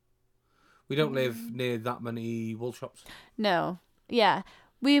 but we don't live near that many wool shops. No. Yeah.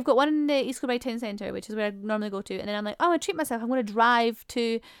 We've got one in the East Kilbride Town Centre, which is where I normally go to, and then I'm like, oh, I'm going to treat myself. I'm going to drive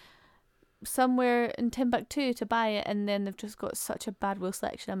to somewhere in Timbuktu to buy it, and then they've just got such a bad wool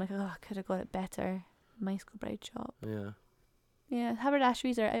selection. I'm like, oh, I could have got it better. My East Kilbride shop. Yeah. Yeah,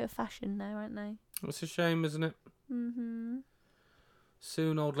 haberdasheries are out of fashion now, aren't they? It's a shame, isn't it? Mm-hmm.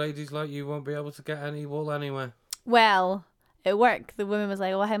 Soon old ladies like you won't be able to get any wool anywhere. Well, at work, the woman was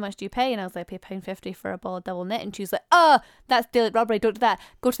like, well, how much do you pay? And I was like, I pay £1.50 for a ball of double knit. And she was like, oh, that's daylight robbery, don't do that.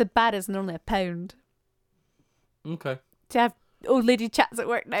 Go to the Barras and they're only £1. Okay. To have old lady chats at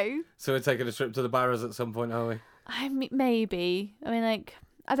work now. So we're taking a trip to the Barras at some point, are we? Maybe. I mean, like,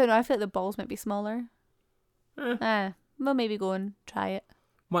 I don't know. I feel like the balls might be smaller. We'll maybe go and try it.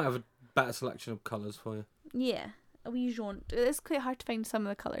 Might have a better selection of colours for you. Yeah. A wee jaunt. It's quite hard to find some of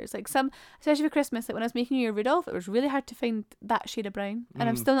the colours. Like some, especially for Christmas, like when I was making your Rudolph, it was really hard to find that shade of brown. And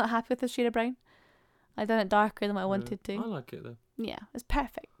I'm still not happy with this shade of brown. I've done it darker than what I wanted to. I like it though. Yeah, it's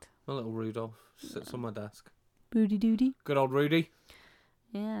perfect. My little Rudolph sits on my desk. Rudy Doody. Good old Rudy.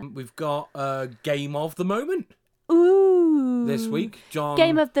 Yeah. We've got a game of the moment. Ooh. This week, John.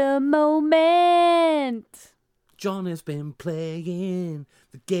 Game of the moment. John has been playing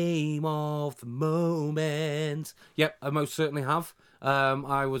the game of the moment. Yep, I most certainly have.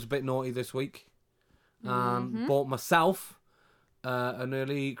 I was a bit naughty this week and bought myself an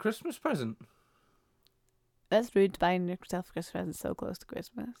early Christmas present. That's rude, buying yourself a Christmas present so close to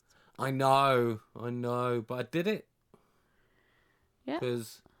Christmas. I know, but I did it. Yeah.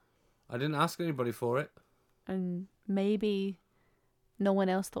 Because I didn't ask anybody for it. And maybe no one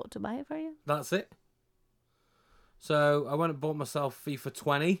else thought to buy it for you. That's it. So I went and bought myself FIFA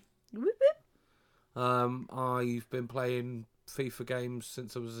 20. Whoop, whoop. I've been playing FIFA games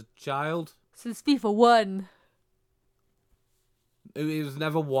since I was a child. Since FIFA 1. It was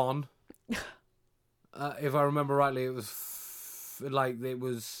never 1. If I remember rightly, it was it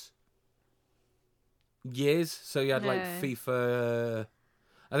was years. So you had like FIFA.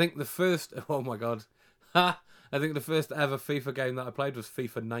 I think the first. Oh my god. I think the first ever FIFA game that I played was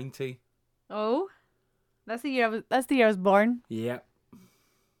FIFA 90. Oh, that's the year I was born. Yep.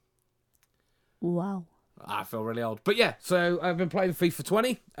 Wow. I feel really old. But yeah, so I've been playing FIFA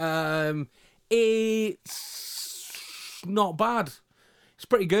 20. It's not bad. It's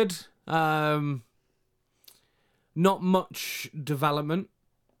pretty good. Not much development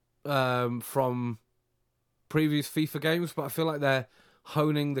from previous FIFA games, but I feel like they're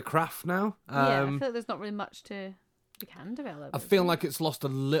honing the craft now. I feel like there's not really much you can develop. I feel like it's lost a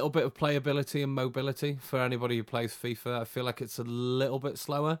little bit of playability and mobility for anybody who plays FIFA. I feel like it's a little bit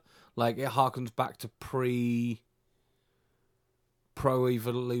slower. Like, it harkens back to Pro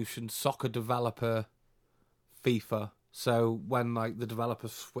Evolution Soccer developer FIFA. So when like the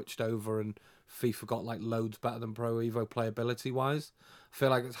developers switched over and FIFA got like loads better than Pro Evo playability wise, I feel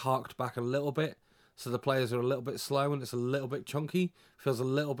like it's harked back a little bit. So the players are a little bit slow and it's a little bit chunky. Feels a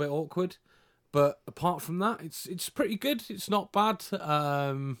little bit awkward. But apart from that, it's pretty good. It's not bad.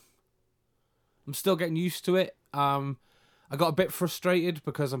 I'm still getting used to it. I got a bit frustrated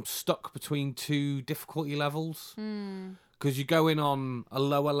because I'm stuck between two difficulty levels. Because you go in on a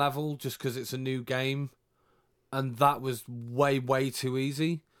lower level just because it's a new game. And that was way, way too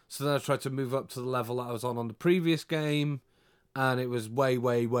easy. So then I tried to move up to the level that I was on the previous game. And it was way,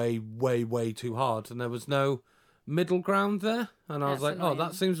 way, way, way, way too hard. And there was no middle ground there. And I was like, annoying. Oh,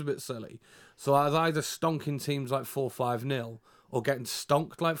 that seems a bit silly. So I was either stonking teams like 4-5-0 or getting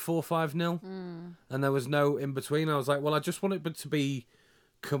stonked like 4-5-0. And there was no in between. I was like, well, I just want it to be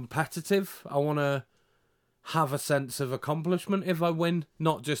competitive. I want to have a sense of accomplishment if I win,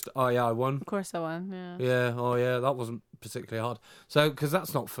 not just, oh yeah, I won. Of course I won, yeah. Yeah, oh yeah, that wasn't particularly hard. So, because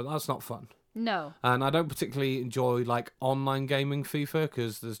that's not fun. No. And I don't particularly enjoy like online gaming FIFA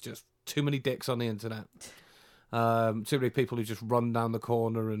because there's just too many dicks on the internet. Too many people who just run down the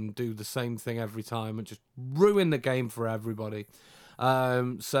corner and do the same thing every time and just ruin the game for everybody.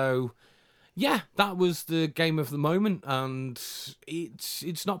 So yeah, that was the game of the moment, and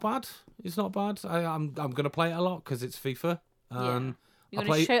it's not bad. It's not bad. I'm gonna play it a lot because it's FIFA. You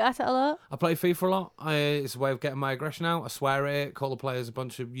gonna shout at it a lot? I play FIFA a lot. It's a way of getting my aggression out. I swear at it, call the players a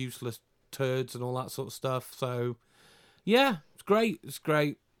bunch of useless turds and all that sort of stuff. So yeah, it's great. It's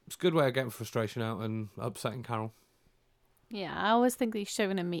great. It's a good way of getting frustration out and upsetting Carol. Yeah, I always think that he's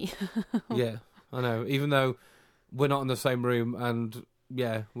shouting at me. Yeah, I know. Even though we're not in the same room and,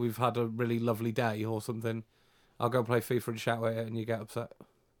 yeah, we've had a really lovely day or something, I'll go play FIFA and shout at it and you get upset.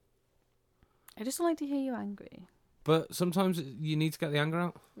 I just don't like to hear you angry. But sometimes you need to get the anger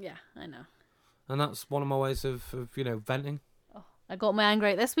out. Yeah, I know. And that's one of my ways of venting. Oh, I got my anger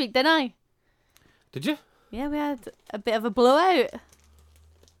out this week, didn't I? Did you? Yeah, we had a bit of a blowout.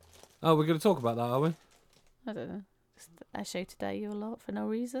 Oh, we're going to talk about that, are we? I don't know. I shouted at you a lot for no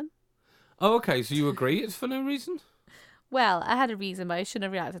reason. Oh, okay. So you agree it's for no reason? Well, I had a reason, but I shouldn't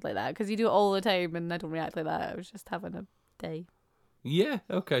have reacted like that because you do it all the time and I don't react like that. I was just having a day. Yeah,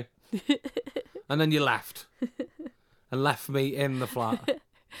 okay. And then you left. And left me in the flat.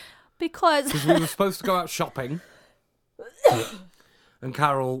 Because we were supposed to go out shopping. And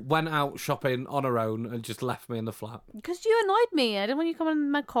Carol went out shopping on her own and just left me in the flat. Because you annoyed me. I didn't want you coming in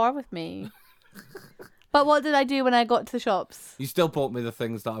my car with me. But what did I do when I got to the shops? You still bought me the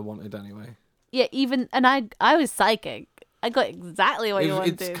things that I wanted anyway. Yeah, and I was psychic. I got exactly what you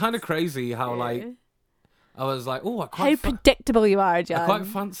wanted. It's kind of crazy how, I was like, oh, how predictable you are, John. I quite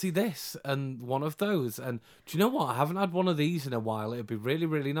fancy this and one of those. And do you know what? I haven't had one of these in a while. It'd be really,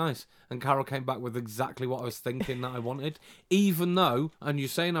 really nice. And Carol came back with exactly what I was thinking that I wanted. Even though, and you're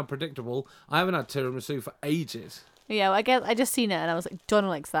saying I'm predictable, I haven't had tiramisu for ages. Yeah, well, I just seen it and I was like, John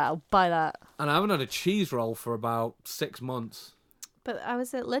likes that. I'll buy that. And I haven't had a cheese roll for about 6 months. But I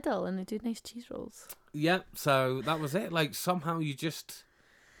was at Lidl and they do nice cheese rolls. Yeah, so that was it. Like, somehow you just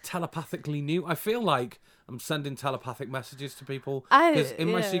telepathically knew. I feel like I'm sending telepathic messages to people. Because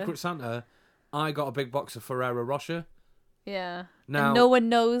in my Secret Santa, I got a big box of Ferrero Rocher. Yeah. Now, and no one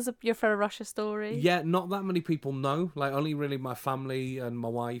knows your Ferrero Rocher story. Yeah, not that many people know. Like, only really my family and my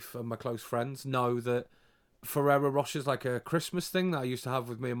wife and my close friends know that Ferrero Rocher's like a Christmas thing that I used to have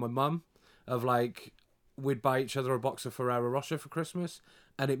with me and my mum. Of like, we'd buy each other a box of Ferrero Rocher for Christmas.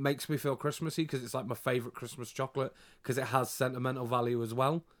 And it makes me feel Christmassy because it's like my favourite Christmas chocolate because it has sentimental value as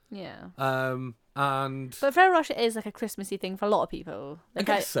well. Yeah. But Ferrero Rocher is like a Christmassy thing for a lot of people. Like,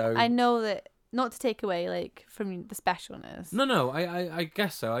 I guess so. I know that, not to take away like from the specialness. No, I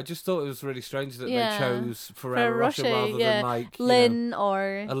guess so. I just thought it was really strange that they chose Ferrero Rocher rather than like Lin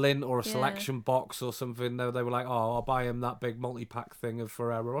or a selection box or something. They were like, oh, I'll buy him that big multi-pack thing of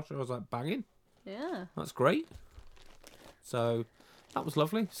Ferrero Rocher. I was like, banging. Yeah. That's great. So that was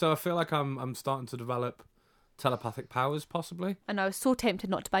lovely. So I feel like I'm starting to develop telepathic powers, possibly. And I was so tempted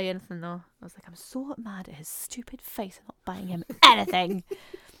not to buy anything, though. I was like, I'm so mad at his stupid face. I'm not buying him anything.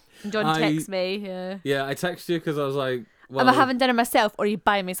 And John texts me. Yeah. Yeah, I texted you because I was like, well, am I having dinner myself, or are you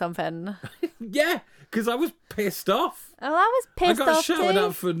buying me something? Yeah, because I was pissed off. Oh, I was pissed off. I got shouted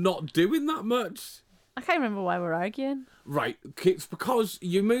at for not doing that much. I can't remember why we're arguing. Right, it's because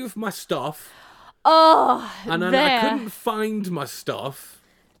you moved my stuff. Oh, and then I couldn't find my stuff.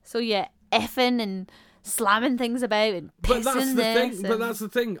 So yeah, effing and slamming things about and pissing. But that's the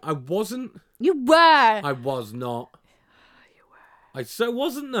thing. I wasn't. You were. I was not. You were. I so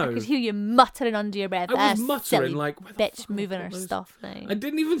wasn't though. I could hear you muttering under your breath. I was muttering like, bitch moving her stuff now. I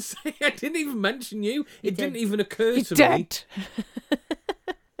didn't even mention you. It didn't even occur to me.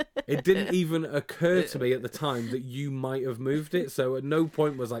 It didn't even occur to me at the time that you might have moved it. So at no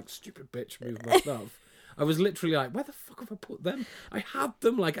point was like, stupid bitch, move my stuff. I was literally like, where the fuck have I put them? I had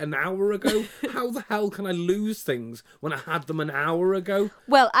them like an hour ago. How the hell can I lose things when I had them an hour ago?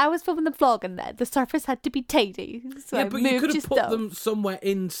 Well, I was filming the vlog and the surface had to be tidy. So yeah, I but moved you could have put stuff. them somewhere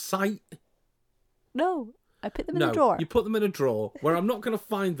in sight. No, I put them in a drawer. You put them in a drawer where I'm not going to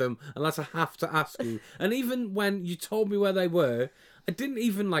find them unless I have to ask you. And even when you told me where they were, I didn't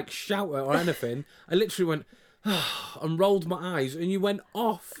even like shout it or anything. I literally went and rolled my eyes, and you went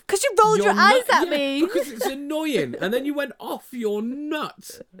off. Because you rolled your eyes at me. Because it's annoying. And then you went off your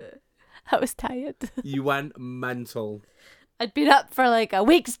nut. I was tired. You went mental. I'd been up for like a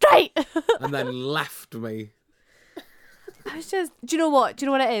week straight. And then left me. I was just... Do you know what? Do you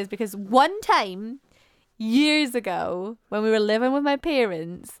know what it is? Because one time, years ago, when we were living with my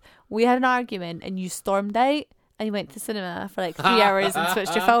parents, we had an argument and you stormed out. And you went to the cinema for like 3 hours and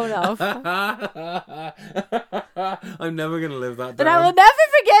switched your phone off. I'm never going to live that down. And I will never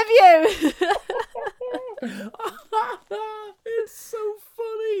forgive you. It's so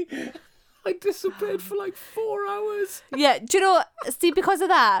funny. I disappeared for like 4 hours. Yeah, do you know, see, because of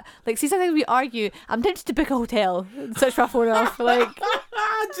that, like, see, sometimes we argue, I'm tempted to book a hotel and switch my phone off, like...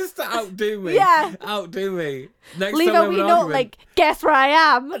 Just to outdo me. Yeah. Outdo me. Next leave time a wee note, like, guess where I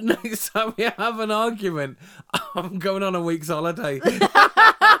am. Next time we have an argument, I'm going on a week's holiday.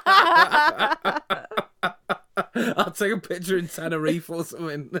 I'll take a picture in Tenerife or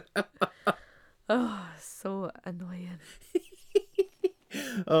something. Oh, so annoying.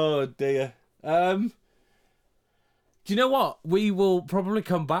 Oh dear. Do you know what? We will probably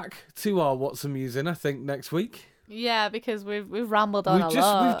come back to our What's Amusing, I think, next week. Yeah, because we've rambled on a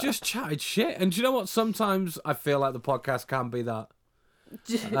lot. We've just chatted shit. And do you know what? Sometimes I feel like the podcast can be that.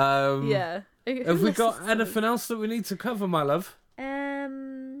 Yeah. Have we got anything else that we need to cover, my love?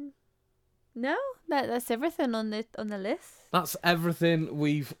 No, that's everything on the list. That's everything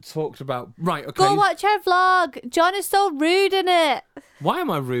we've talked about. Right, okay. Go watch our vlog. John is so rude in it. Why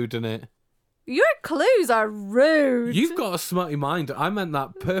am I rude in it? Your clues are rude. You've got a smutty mind. I meant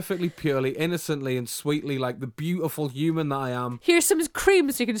that perfectly, purely, innocently and sweetly, like the beautiful human that I am. Here's some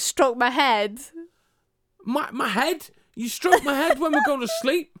cream so you can stroke my head. My head? You stroke my head when we're going to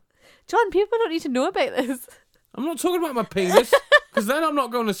sleep? John, people don't need to know about this. I'm not talking about my penis, because then I'm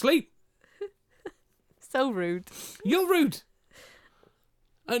not going to sleep. So rude. You're rude.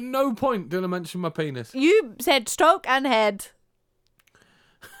 At no point did I mention my penis. You said stroke and head.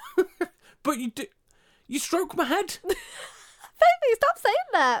 But you stroke my head. Baby, stop saying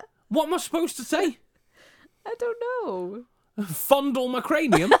that. What am I supposed to say? I don't know. Fondle my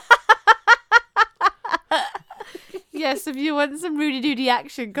cranium? Yes, if you want some Rudy Doody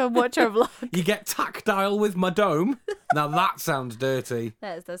action, come watch our vlog. You get tactile with my dome? Now that sounds dirty.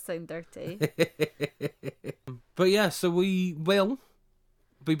 That does sound dirty. But yeah, so we will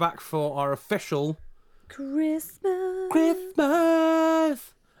be back for our official Christmas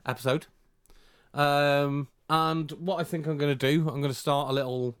episode. And what I think I'm going to do, I'm going to start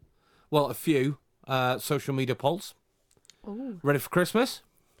a few social media polls. Ooh. Ready for Christmas?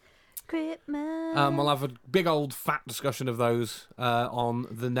 Christmas. We'll have a big old fat discussion of those on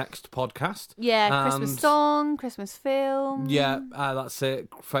the next podcast. Yeah, Christmas song, Christmas film. Yeah, that's it.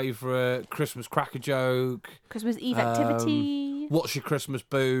 Favourite Christmas cracker joke. Christmas Eve activity. What's your Christmas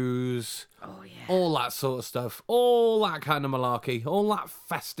booze? Oh, yeah. All that sort of stuff. All that kind of malarkey. All that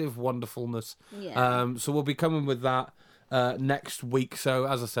festive wonderfulness. Yeah. So we'll be coming with that next week. So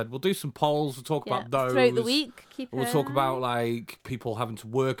as I said, we'll do some polls. We'll talk about those throughout the week. We'll talk about like people having to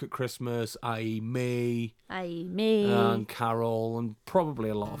work at Christmas, i.e. me, and Carol, and probably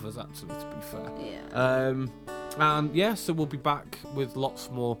a lot of us actually, to be fair. Yeah. And yeah, so we'll be back with lots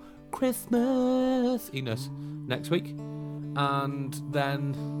more Christmas-iness next week, and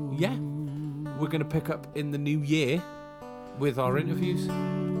then yeah, we're going to pick up in the new year with our interviews.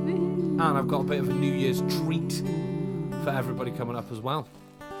 And I've got a bit of a New Year's treat for everybody coming up as well.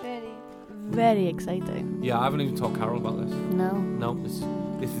 Very exciting. Yeah, I haven't even told Carol about this. No, this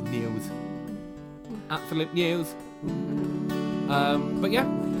is news. Absolute news. But yeah,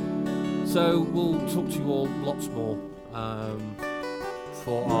 so we'll talk to you all lots more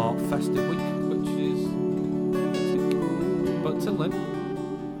for our festive week, which is next week. But till then,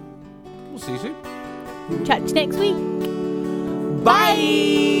 we'll see you soon. Chat to you next week.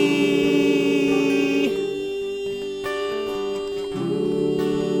 Bye!